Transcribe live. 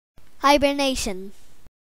Hibernation.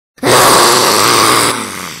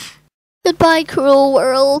 Goodbye, cruel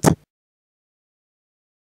world.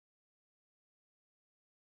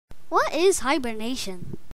 What is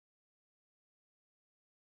hibernation?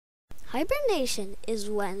 Hibernation is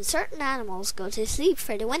when certain animals go to sleep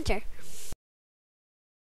for the winter.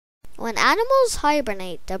 When animals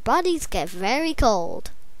hibernate, their bodies get very cold.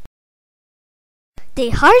 They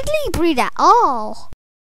hardly breathe at all.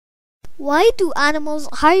 Why do animals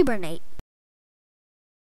hibernate?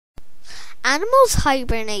 Animals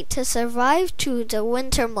hibernate to survive through the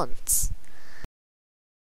winter months.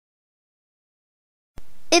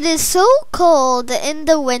 It is so cold in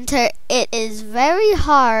the winter, it is very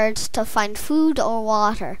hard to find food or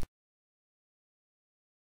water.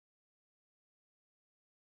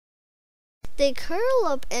 They curl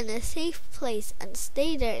up in a safe place and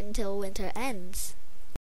stay there until winter ends.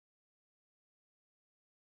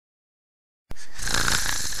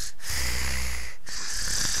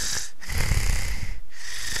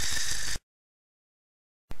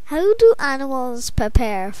 How do animals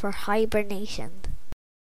prepare for hibernation?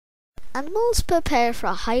 Animals prepare for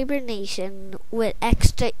hibernation with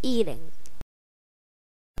extra eating.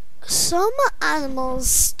 Some animals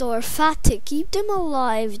store fat to keep them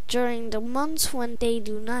alive during the months when they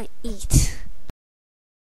do not eat.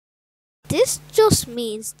 This just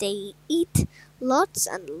means they eat lots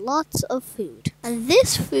and lots of food, and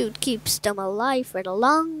this food keeps them alive for the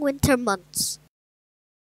long winter months.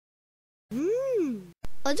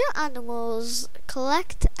 Other animals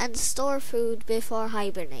collect and store food before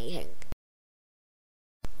hibernating.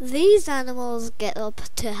 These animals get up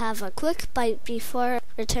to have a quick bite before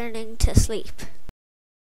returning to sleep.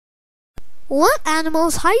 What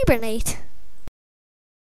animals hibernate?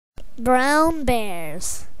 Brown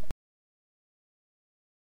bears.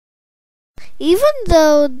 Even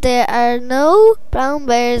though there are no brown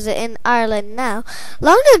bears in Ireland now,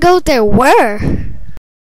 long ago there were.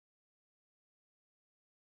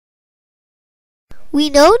 We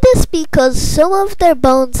know this because some of their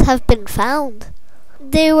bones have been found.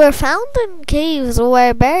 They were found in caves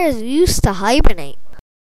where bears used to hibernate.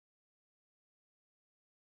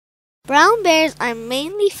 Brown bears are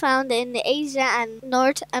mainly found in Asia and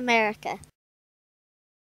North America.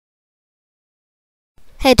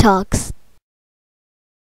 Hedgehogs.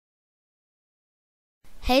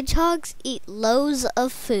 Hedgehogs eat loads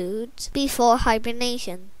of food before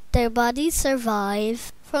hibernation. Their bodies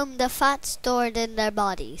survive from the fat stored in their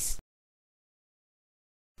bodies.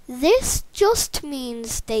 This just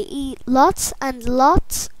means they eat lots and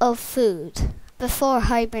lots of food before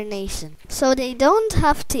hibernation, so they don't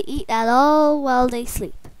have to eat at all while they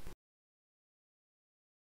sleep.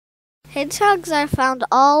 Hedgehogs are found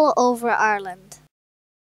all over Ireland.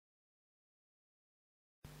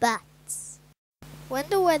 Bats. When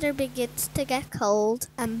the weather begins to get cold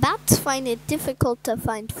and bats find it difficult to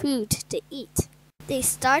find food to eat, they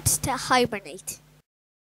start to hibernate.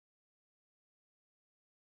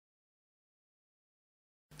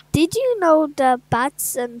 Did you know that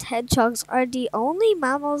bats and hedgehogs are the only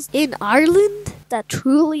mammals in Ireland that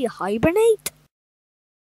truly hibernate?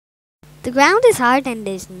 The ground is hard and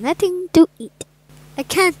there's nothing to eat. I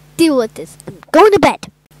can't deal with this. I'm going to bed.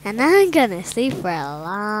 And I'm gonna sleep for a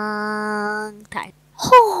long time.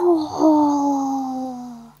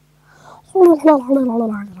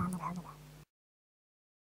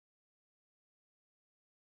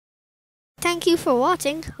 Thank you for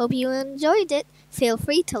watching. Hope you enjoyed it. Feel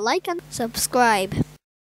free to like and subscribe.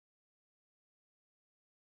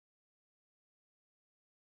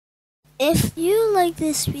 If you like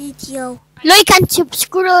this video, like and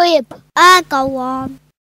subscribe. Go on.